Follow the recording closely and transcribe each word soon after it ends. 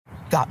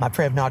Got my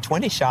Prevnar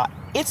 20 shot.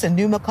 It's a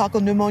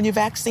pneumococcal pneumonia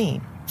vaccine.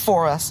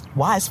 For us,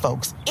 wise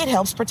folks, it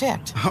helps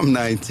protect. I'm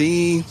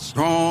 19,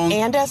 strong.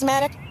 And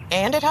asthmatic,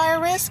 and at higher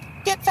risk.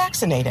 Get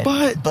vaccinated.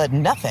 But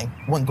nothing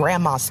when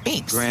grandma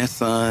speaks.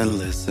 Grandson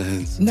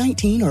listens.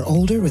 19 or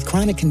older with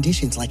chronic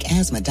conditions like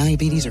asthma,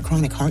 diabetes, or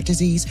chronic heart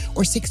disease,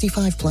 or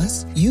 65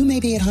 plus, you may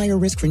be at higher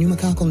risk for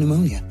pneumococcal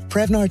pneumonia.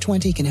 Prevnar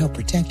 20 can help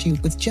protect you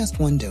with just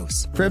one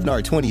dose.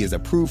 Prevnar 20 is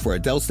approved for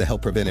adults to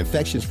help prevent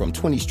infections from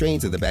 20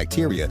 strains of the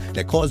bacteria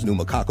that cause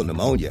pneumococcal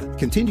pneumonia.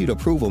 Continued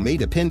approval may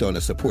depend on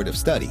a supportive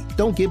study.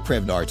 Don't get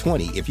Prevnar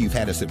 20 if you've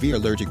had a severe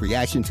allergic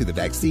reaction to the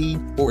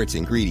vaccine or its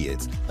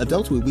ingredients.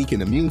 Adults with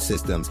weakened immune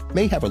systems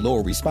may have a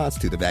lower response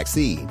to the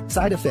vaccine.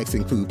 Side effects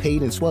include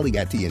pain and swelling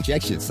at the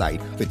injection site,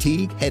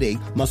 fatigue, headache,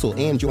 muscle,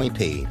 and joint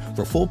pain.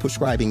 For full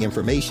prescribing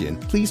information,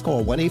 please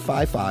call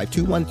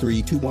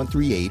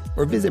 1-855-213-2138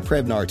 or visit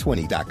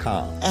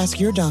Prevnar20.com. Ask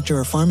your doctor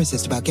or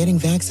pharmacist about getting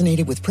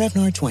vaccinated with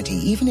Prevnar 20,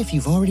 even if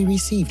you've already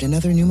received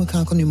another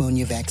pneumococcal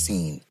pneumonia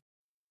vaccine.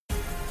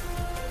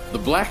 The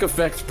Black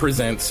Effect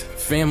presents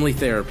Family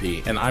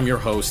Therapy, and I'm your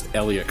host,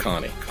 Elliot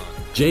Connie.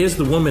 Jay is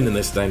the woman in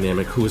this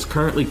dynamic who is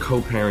currently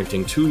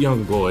co-parenting 2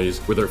 young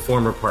boys with her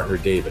former partner,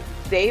 David.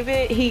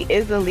 David, he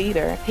is a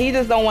leader. He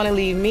just don't want to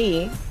leave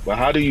me. But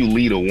how do you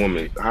lead a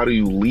woman? How do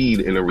you lead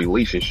in a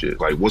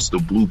relationship? Like, what's the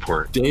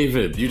blueprint?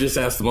 David, you just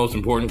asked the most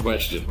important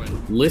question.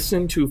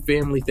 Listen to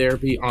Family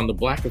Therapy on the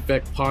Black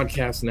Effect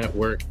Podcast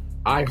Network,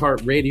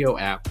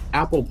 iHeartRadio app,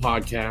 Apple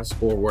Podcasts,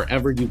 or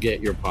wherever you get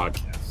your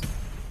podcasts.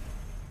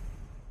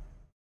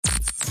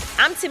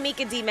 I'm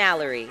Tamika D.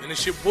 Mallory. And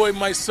it's your boy,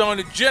 my son,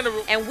 the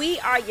General. And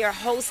we are your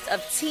hosts of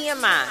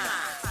TMI.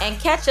 And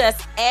catch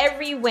us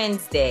every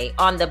Wednesday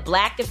on the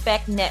Black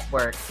Effect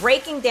Network,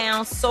 breaking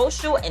down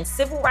social and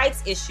civil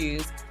rights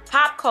issues,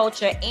 pop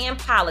culture, and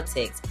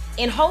politics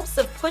in hopes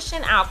of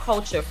pushing our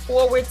culture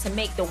forward to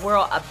make the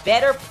world a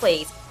better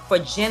place for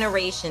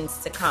generations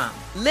to come.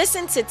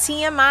 Listen to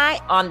TMI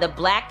on the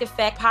Black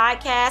Effect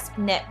Podcast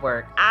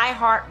Network,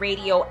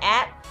 iHeartRadio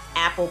app,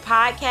 Apple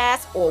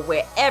Podcasts, or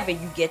wherever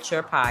you get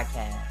your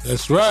podcasts.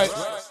 That's right.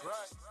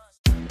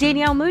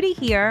 Danielle Moody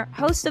here,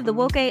 host of the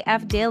Woke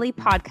AF Daily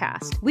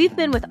podcast. We've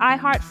been with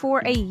iHeart for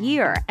a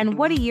year, and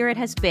what a year it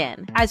has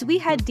been. As we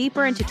head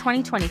deeper into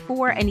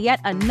 2024 and yet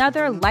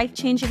another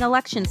life-changing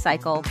election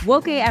cycle,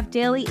 Woke AF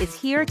Daily is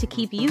here to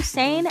keep you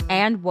sane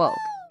and woke.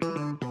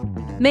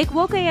 Make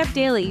Woke AF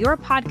Daily your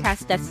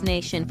podcast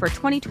destination for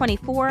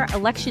 2024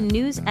 election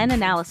news and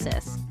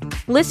analysis.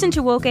 Listen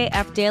to Woke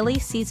AF Daily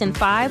Season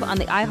 5 on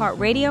the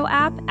iHeartRadio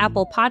app,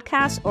 Apple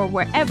Podcasts, or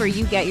wherever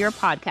you get your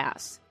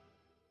podcasts.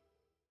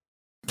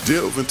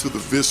 Delve into the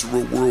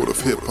visceral world of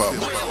hip-hop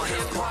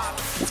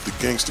with the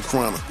Gangster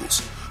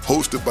Chronicles,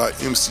 hosted by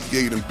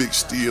MC8 and Big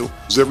Steel.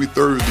 Every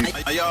Thursday, a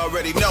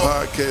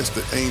podcast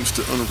that aims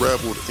to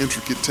unravel the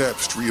intricate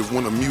tapestry of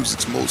one of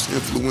music's most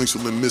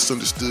influential and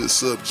misunderstood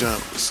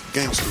subgenres,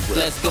 gangster rap.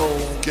 Let's go.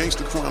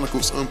 Gangster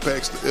Chronicles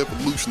unpacks the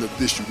evolution of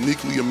this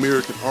uniquely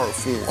American art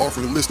form,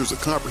 offering listeners a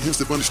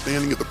comprehensive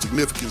understanding of the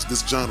significance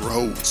this genre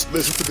holds.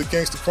 Listen to the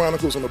Gangster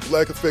Chronicles on the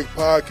Black Effect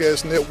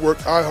Podcast Network,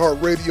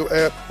 iHeartRadio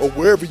app, or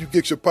wherever you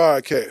get your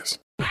podcasts.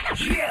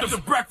 Yeah,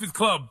 the Breakfast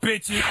Club,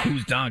 bitches.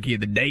 Who's Donkey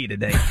of the Day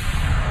today?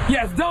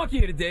 Yes, Donkey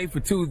of the Day for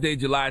Tuesday,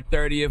 July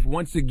 30th,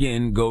 once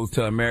again goes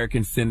to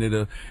American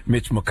Senator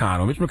Mitch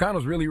McConnell. Mitch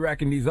McConnell's really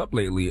racking these up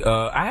lately.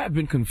 I have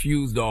been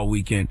confused all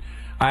weekend.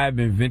 I have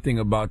been venting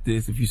about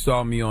this. If you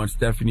saw me on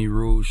Stephanie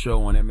Ruhl's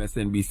show on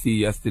MSNBC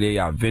yesterday,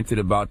 I vented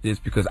about this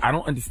because I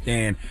don't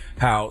understand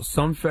how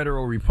some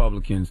federal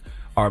Republicans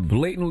are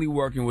blatantly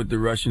working with the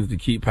Russians to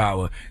keep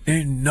power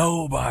and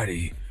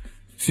nobody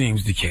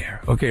seems to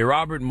care. Okay,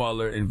 Robert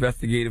Mueller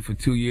investigated for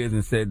 2 years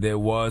and said there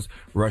was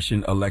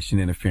Russian election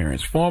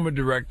interference. Former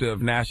Director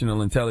of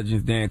National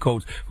Intelligence Dan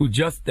Coats, who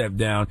just stepped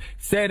down,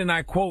 said, and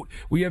I quote,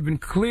 "We have been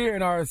clear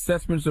in our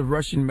assessments of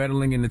Russian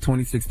meddling in the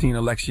 2016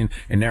 election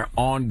and their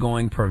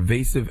ongoing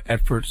pervasive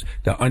efforts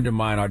to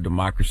undermine our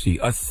democracy."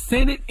 A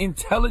Senate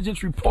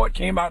intelligence report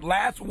came out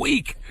last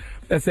week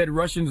that said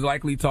Russians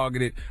likely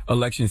targeted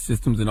election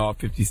systems in all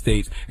 50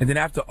 states. And then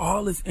after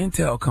all this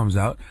intel comes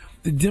out,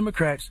 the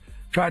Democrats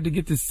tried to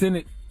get the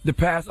Senate to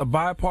pass a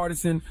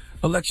bipartisan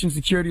election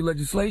security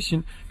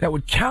legislation that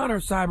would counter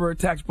cyber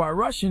attacks by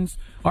Russians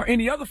or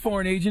any other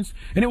foreign agents,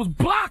 and it was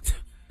blocked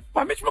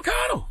by Mitch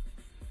McConnell.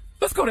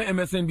 Let's go to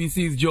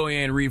MSNBC's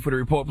Joanne Reed for the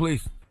report,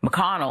 please.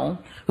 McConnell,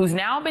 who's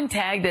now been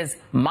tagged as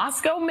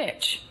Moscow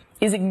Mitch,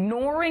 is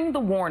ignoring the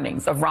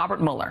warnings of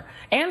Robert Mueller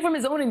and from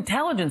his own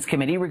intelligence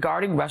committee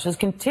regarding Russia's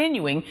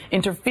continuing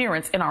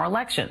interference in our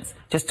elections.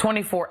 Just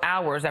 24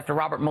 hours after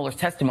Robert Mueller's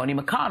testimony,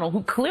 McConnell,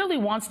 who clearly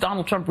wants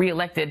Donald Trump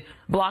reelected,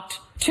 blocked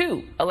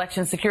 2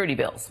 election security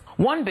bills.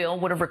 One bill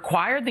would have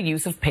required the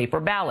use of paper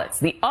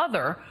ballots. The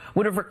other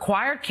would have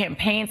required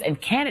campaigns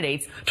and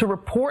candidates to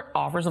report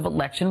offers of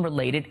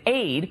election-related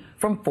aid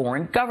from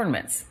foreign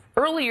governments.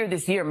 Earlier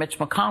this year, Mitch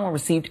McConnell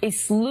received a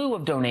slew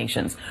of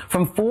donations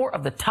from 4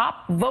 of the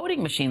top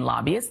voting machine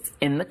lobbyists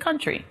in the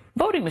country.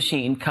 Voting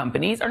machine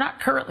companies are not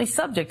currently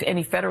subject to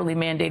any federally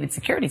mandated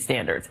security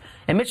standards,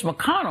 and Mitch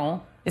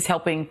McConnell is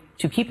helping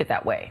to keep it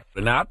that way.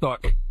 Now, I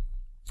thought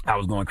I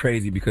was going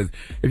crazy because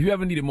if you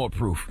ever needed more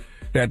proof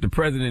that the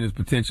president is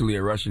potentially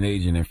a Russian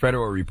agent and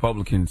federal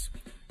Republicans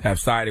have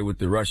sided with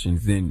the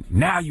Russians, then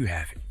now you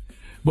have it.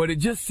 But it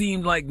just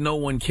seemed like no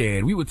one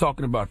cared. We were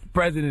talking about the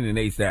president and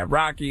A$AP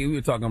Rocky. We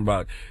were talking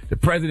about the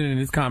president and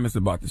his comments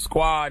about the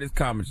squad, his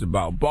comments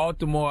about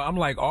Baltimore. I'm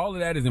like, all of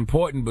that is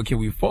important, but can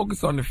we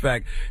focus on the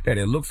fact that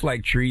it looks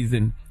like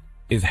treason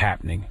is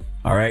happening?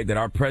 All right, that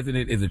our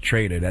president is a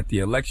traitor, that the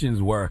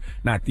elections were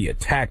not the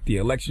attack. The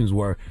elections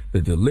were the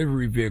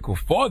delivery vehicle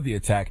for the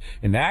attack,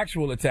 and the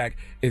actual attack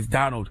is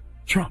Donald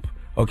Trump.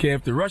 Okay,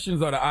 if the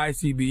Russians are the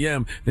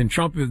ICBM, then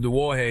Trump is the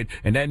warhead,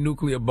 and that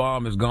nuclear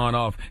bomb has gone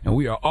off, and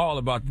we are all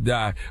about to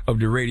die of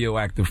the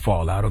radioactive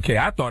fallout. Okay,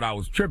 I thought I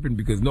was tripping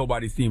because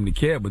nobody seemed to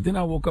care, but then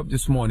I woke up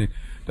this morning,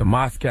 the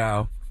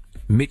Moscow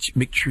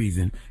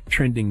McTreason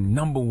trending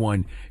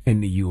 #1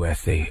 in the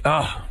USA.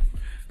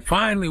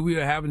 Finally, we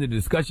are having the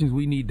discussions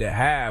we need to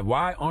have.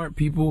 Why aren't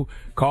people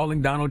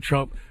calling Donald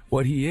Trump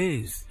what he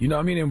is? You know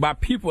what I mean? And by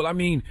people, I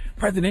mean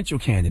presidential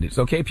candidates,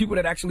 okay? People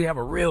that actually have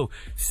a real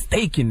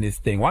stake in this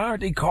thing. Why aren't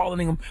they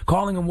calling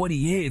him what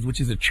he is, which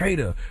is a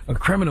traitor, a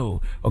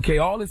criminal, okay?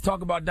 All this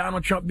talk about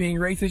Donald Trump being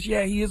racist,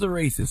 yeah, he is a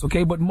racist,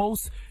 okay? But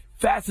most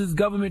fascist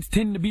governments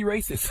tend to be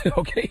racist,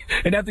 okay?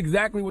 And that's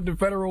exactly what the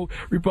federal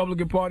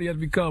Republican Party has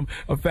become,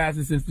 a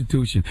fascist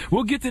institution.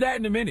 We'll get to that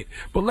in a minute,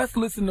 but let's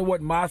listen to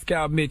what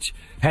Moscow Mitch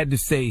had to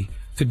say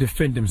to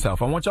defend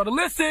himself. I want y'all to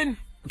listen,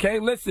 okay?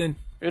 Listen.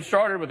 It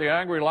started with the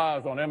angry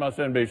lies on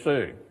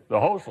MSNBC. The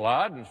host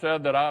lied and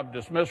said that I've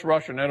dismissed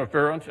Russian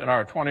interference in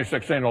our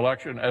 2016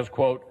 election as,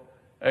 quote,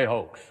 a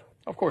hoax.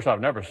 Of course,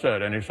 I've never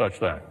said any such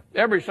thing.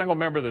 Every single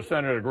member of the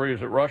Senate agrees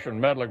that Russian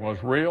meddling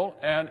was real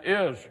and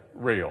is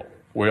real.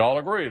 We all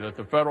agree that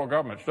the federal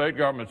government, state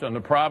governments, and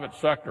the private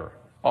sector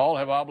all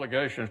have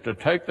obligations to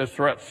take this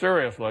threat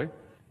seriously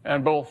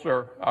and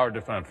bolster our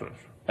defenses.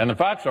 And the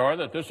facts are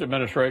that this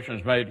administration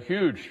has made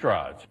huge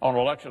strides on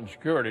election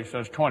security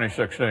since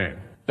 2016.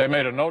 They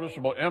made a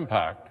noticeable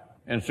impact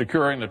in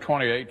securing the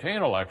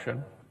 2018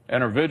 election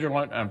and are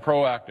vigilant and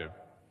proactive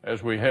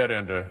as we head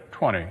into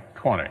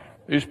 2020.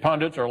 These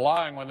pundits are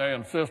lying when they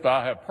insist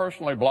I have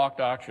personally blocked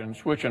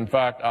actions, which in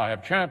fact I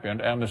have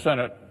championed and the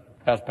Senate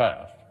has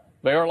passed.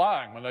 They are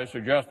lying when they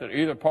suggest that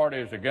either party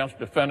is against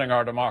defending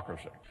our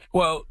democracy.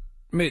 Well,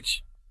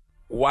 Mitch,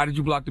 why did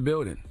you block the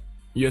bill then?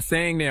 You're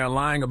saying they are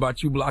lying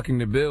about you blocking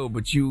the bill,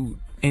 but you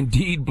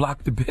indeed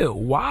blocked the bill.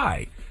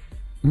 Why?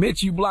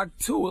 Mitch, you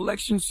blocked 2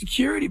 election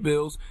security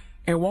bills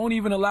and won't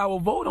even allow a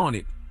vote on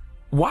it.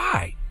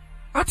 Why?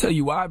 I'll tell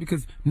you why,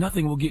 because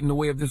nothing will get in the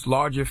way of this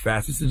larger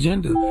fascist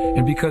agenda,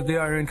 and because they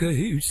are in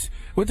cahoots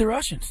with the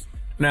Russians.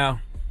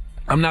 Now,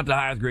 I'm not the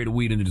highest grade of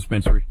weed in the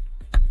dispensary.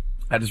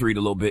 I just read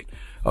a little bit.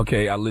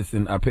 Okay, I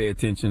listen, I pay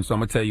attention. So I'm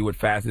going to tell you what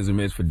fascism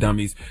is for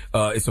dummies.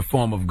 It's a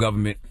form of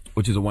government,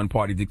 which is a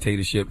one-party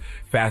dictatorship.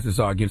 Fascists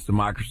are against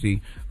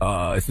democracy.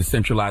 It's a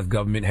centralized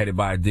government headed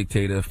by a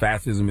dictator.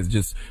 Fascism is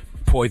just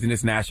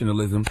poisonous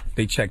nationalism.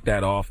 They check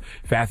that off.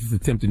 Fascists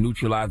attempt to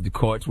neutralize the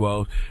courts.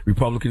 Well,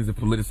 Republicans have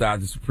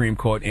politicized the Supreme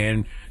Court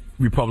and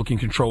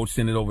Republican-controlled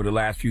Senate over the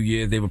last few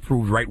years. They've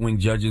approved right-wing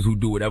judges who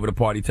do whatever the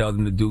party tells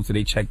them to do, so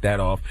they check that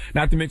off.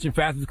 Not to mention,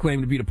 fascists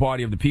claim to be the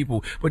party of the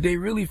people, but they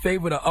really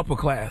favor the upper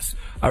class.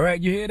 All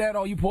right, you hear that,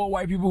 all you poor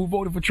white people who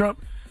voted for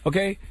Trump?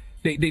 Okay?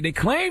 They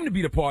claim to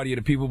be the party of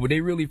the people, but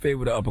they really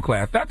favor the upper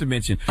class. Not to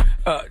mention,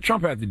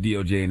 Trump has the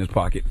DOJ in his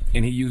pocket,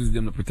 and he uses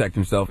them to protect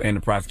himself and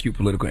to prosecute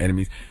political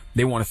enemies.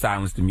 They want to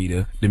silence the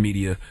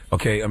media.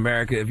 Okay,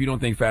 America, if you don't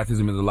think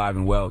fascism is alive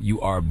and well, you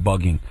are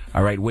bugging.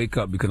 All right, wake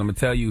up, because I'm going to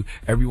tell you,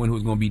 everyone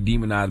who's going to be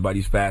demonized by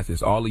these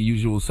fascists, all the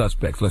usual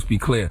suspects, let's be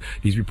clear.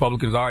 These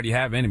Republicans already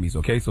have enemies,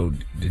 okay? So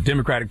the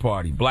Democratic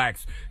Party,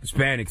 blacks,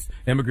 Hispanics,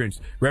 immigrants,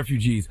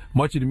 refugees,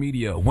 much of the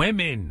media,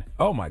 women.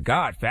 Oh my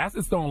God,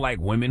 fascists don't like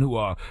women who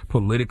are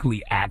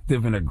politically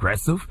active and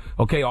aggressive.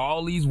 Okay,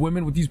 all these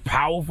women with these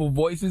powerful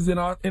voices in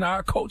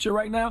our culture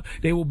right now,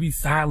 they will be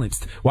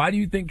silenced. Why do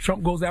you think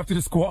Trump goes after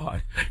the squad?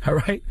 All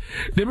right?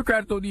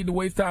 Democrats don't need to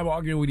waste time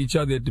arguing with each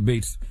other at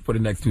debates for the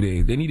next 2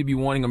 days. They need to be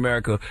warning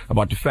America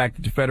about the fact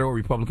that the federal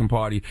Republican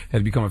Party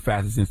has become a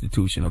fascist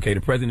institution. Okay, the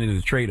president is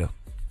a traitor.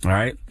 All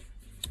right?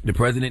 The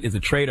president is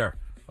a traitor.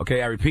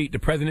 Okay, I repeat, the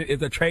president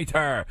is a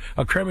traitor,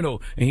 a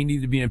criminal, and he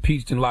needs to be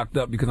impeached and locked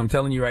up, because I'm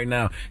telling you right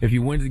now, if he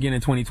wins again in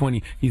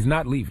 2020, he's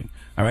not leaving.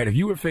 All right, if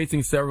you were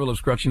facing several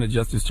obstruction of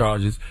justice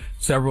charges,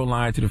 several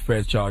lying to the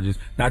feds charges,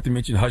 not to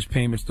mention hush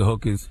payments to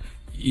hookers,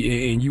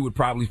 and you would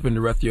probably spend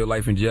the rest of your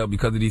life in jail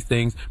because of these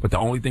things, but the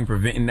only thing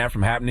preventing that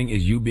from happening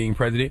is you being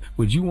president,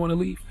 would you want to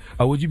leave?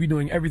 Or would you be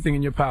doing everything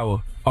in your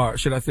power or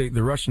should I say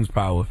the Russians'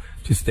 power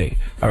to stay.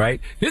 All right?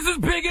 This is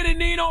bigger than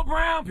Nino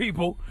Brown,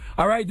 people.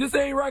 All right? This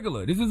ain't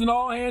regular. This is an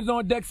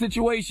all-hands-on-deck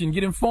situation.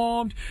 Get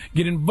informed.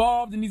 Get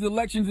involved in these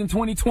elections in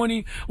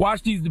 2020.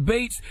 Watch these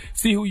debates.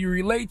 See who you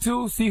relate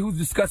to. See who's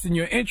discussing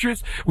your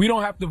interests. We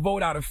don't have to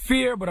vote out of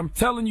fear, but I'm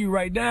telling you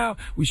right now,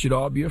 we should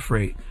all be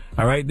afraid.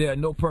 All right? There are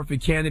no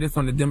perfect candidates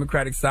on the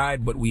Democratic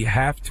side, but we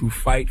have to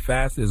fight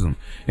fascism.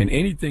 And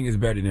anything is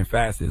better than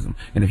fascism.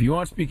 And if you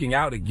aren't speaking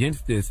out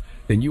against this,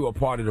 then you are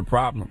part of the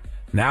problem.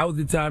 Now is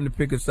the time to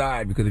pick a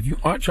side, because if you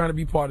aren't trying to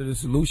be part of the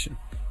solution,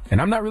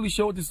 and I'm not really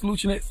sure what the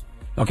solution is,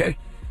 okay,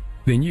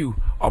 then you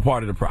are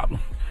part of the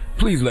problem.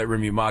 Please let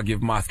Remy Ma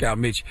give Moscow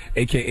Mitch,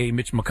 a.k.a.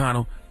 Mitch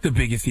McConnell, the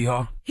biggest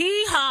hee-haw.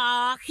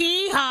 Hee-haw,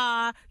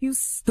 hee-haw. You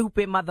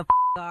stupid motherfucker.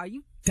 Are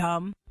you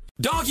dumb?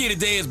 Donkey of the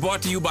Day is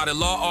brought to you by the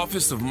law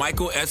office of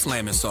Michael S.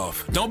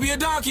 Lamonsoff. Don't be a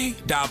donkey.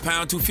 Dial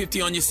pound 250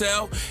 on your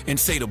cell and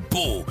say the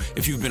bull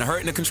if you've been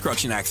hurt in a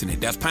construction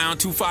accident. That's pound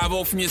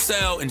 250 from your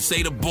cell and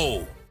say the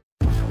bull.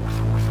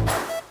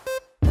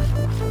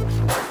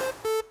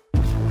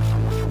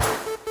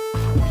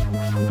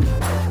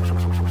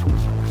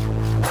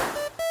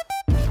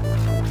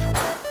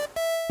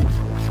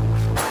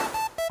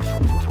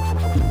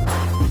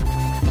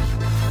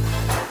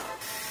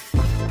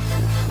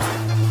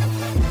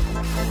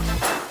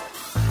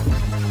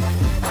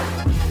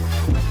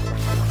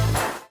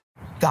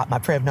 Got my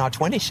Prevnar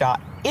 20 shot.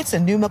 It's a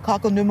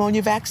pneumococcal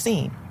pneumonia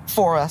vaccine.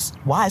 For us,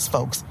 wise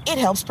folks, it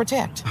helps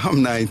protect.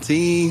 I'm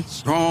 19,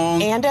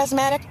 strong. And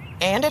asthmatic,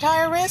 and at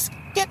higher risk?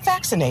 Get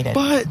vaccinated.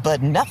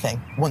 But nothing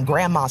when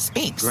grandma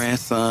speaks.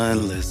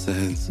 Grandson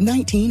listens.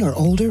 19 or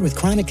older with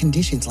chronic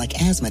conditions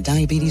like asthma,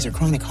 diabetes, or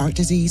chronic heart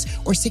disease,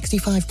 or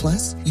 65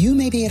 plus, you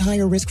may be at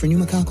higher risk for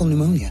pneumococcal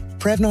pneumonia.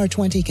 Prevnar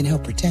 20 can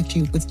help protect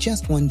you with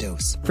just one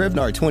dose.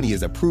 Prevnar 20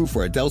 is approved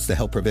for adults to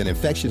help prevent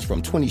infections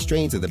from 20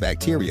 strains of the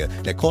bacteria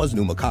that cause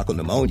pneumococcal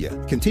pneumonia.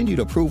 Continued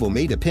approval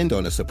may depend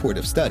on a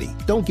supportive study.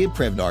 Don't get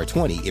Prevnar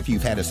 20 if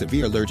you've had a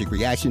severe allergic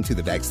reaction to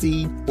the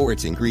vaccine or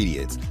its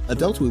ingredients.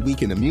 Adults with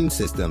weakened immune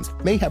systems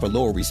may have a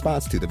lower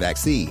response to the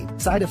vaccine.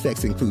 Side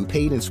effects include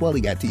pain and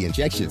swelling at the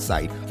injection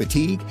site,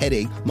 fatigue,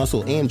 headache,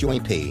 muscle, and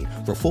joint pain.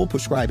 For full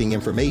prescribing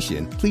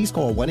information, please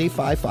call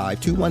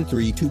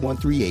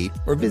 1-855-213-2138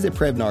 or visit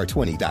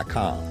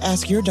Prevnar20.com.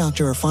 Ask your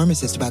doctor or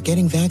pharmacist about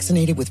getting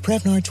vaccinated with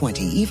Prevnar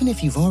 20, even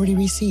if you've already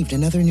received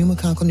another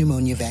pneumococcal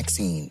pneumonia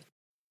vaccine.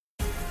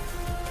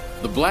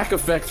 The Black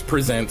Effect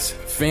presents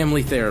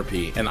Family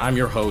Therapy, and I'm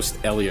your host,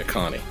 Elliot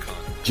Connie.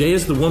 Jay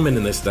is the woman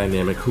in this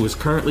dynamic who is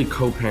currently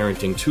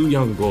co-parenting 2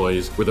 young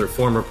boys with her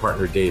former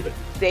partner, David.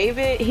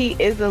 David, he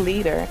is a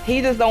leader.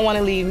 He just don't want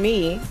to leave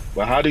me.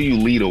 But how do you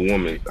lead a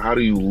woman? How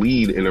do you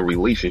lead in a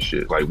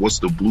relationship? Like, what's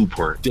the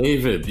blueprint?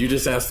 David, you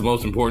just asked the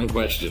most important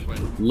question.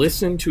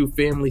 Listen to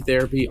Family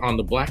Therapy on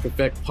the Black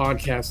Effect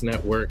Podcast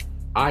Network,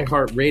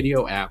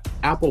 iHeartRadio app,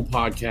 Apple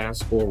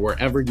Podcasts, or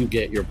wherever you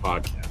get your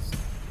podcasts.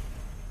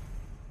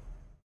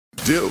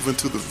 Delve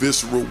into the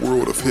visceral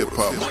world of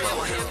hip-hop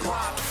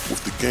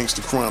with the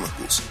Gangster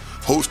Chronicles,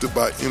 hosted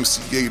by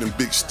MC8 and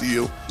Big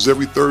Steel.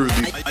 Every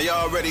Thursday, a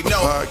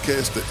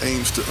podcast that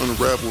aims to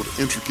unravel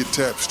the intricate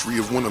tapestry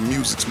of one of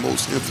music's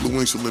most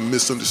influential and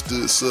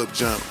misunderstood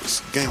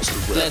subgenres, gangster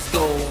rap. Let's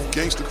go.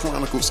 Gangster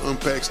Chronicles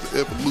unpacks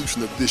the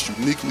evolution of this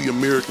uniquely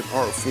American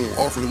art form,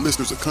 offering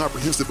listeners a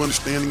comprehensive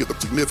understanding of the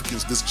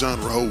significance this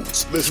genre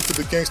holds. Listen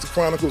to the Gangster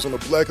Chronicles on the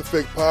Black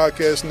Effect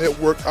Podcast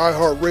Network,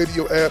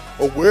 iHeartRadio app,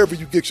 or wherever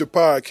you get your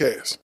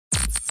podcasts.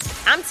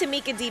 I'm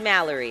Tamika D.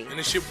 Mallory. And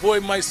it's your boy,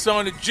 my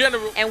son, the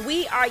General. And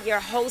we are your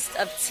hosts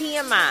of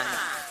TMI.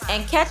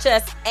 And catch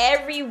us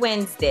every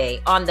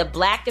Wednesday on the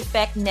Black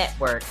Effect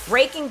Network,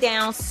 breaking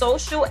down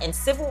social and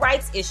civil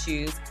rights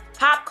issues,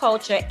 pop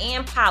culture,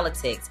 and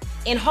politics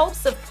in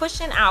hopes of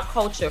pushing our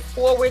culture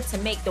forward to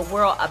make the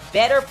world a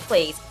better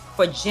place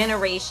for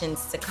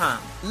generations to come.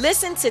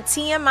 Listen to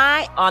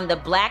TMI on the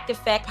Black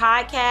Effect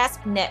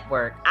Podcast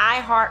Network,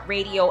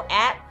 iHeartRadio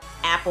app,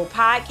 Apple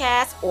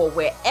Podcasts, or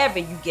wherever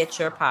you get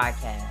your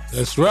podcasts.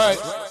 That's right.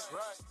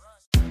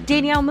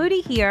 Danielle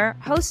Moody here,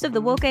 host of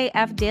the Woke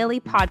AF Daily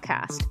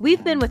podcast.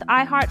 We've been with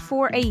iHeart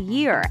for a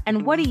year,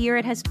 and what a year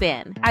it has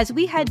been. As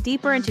we head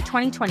deeper into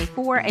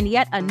 2024 and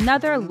yet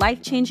another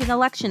life-changing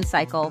election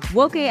cycle,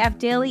 Woke AF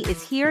Daily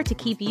is here to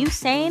keep you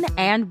sane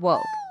and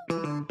woke.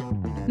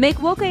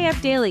 Make Woke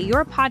AF Daily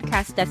your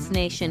podcast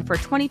destination for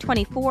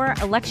 2024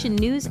 election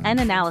news and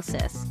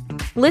analysis.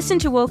 Listen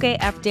to Woke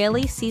AF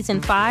Daily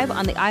Season 5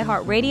 on the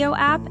iHeartRadio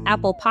app,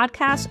 Apple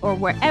Podcasts, or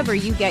wherever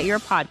you get your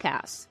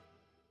podcasts.